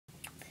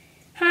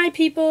Hi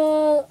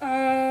people,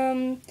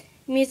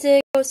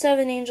 Music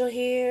 07 Angel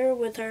here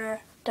with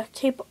her duct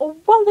tape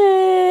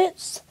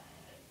wallets.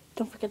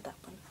 Don't forget that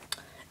one.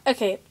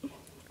 Okay,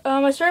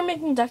 I started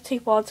making duct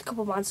tape wallets a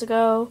couple months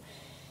ago.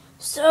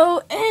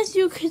 So as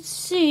you could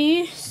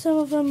see, some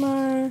of them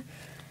are a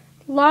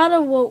lot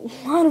of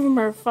them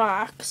are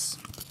fox,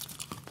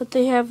 but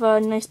they have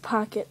nice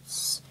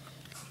pockets.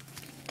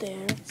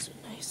 There, it's a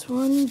nice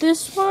one.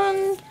 This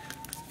one,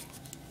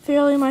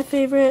 fairly my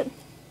favorite.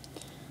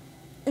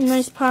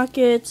 Nice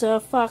pockets,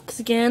 fox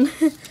again.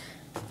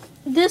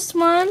 This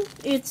one,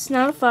 it's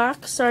not a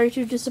fox. Sorry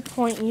to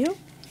disappoint you.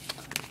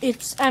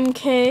 It's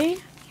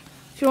MK.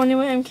 If you're wondering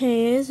what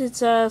MK is,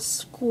 it's a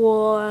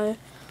school.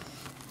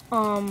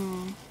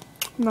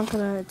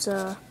 It's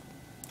a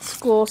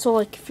school. So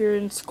like if you're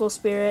in school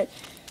spirit,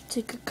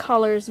 take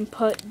colors and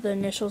put the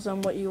initials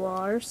on what you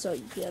are. So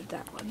you have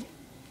that one.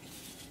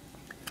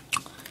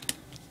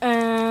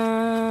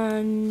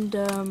 And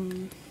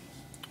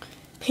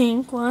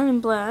pink one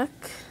and black.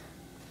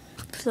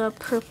 It's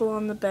purple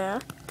on the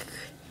back.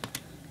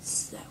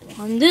 It's that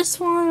one. This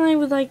one I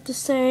would like to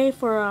say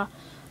for a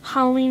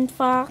Halloween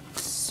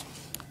fox.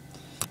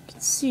 You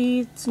can see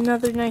it's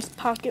another nice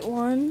pocket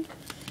one.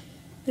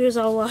 There's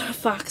a lot of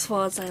fox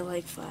wallets. I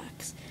like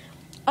fox.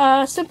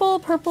 Simple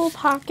purple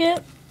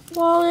pocket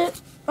wallet.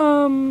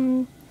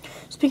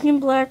 It's pink and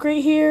black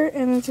right here,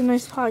 and it's a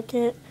nice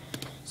pocket.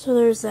 So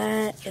there's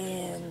that,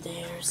 and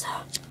there's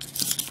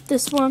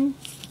this one.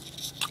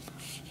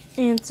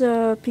 And it's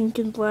a pink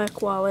and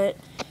black wallet.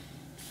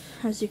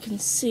 As you can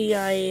see,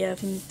 I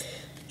am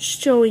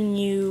showing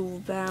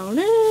you about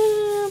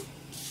it.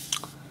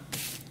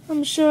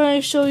 I'm sure I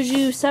showed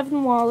you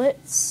 7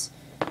 wallets.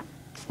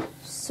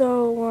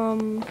 So,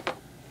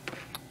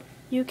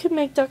 you can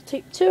make duct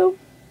tape too.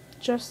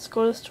 Just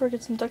go to the store,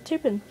 get some duct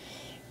tape, and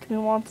give me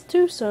wallets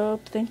too. So,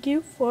 thank you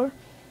for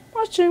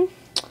watching.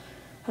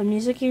 A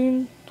Music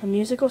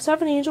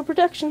 07 Angel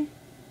production.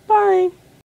 Bye!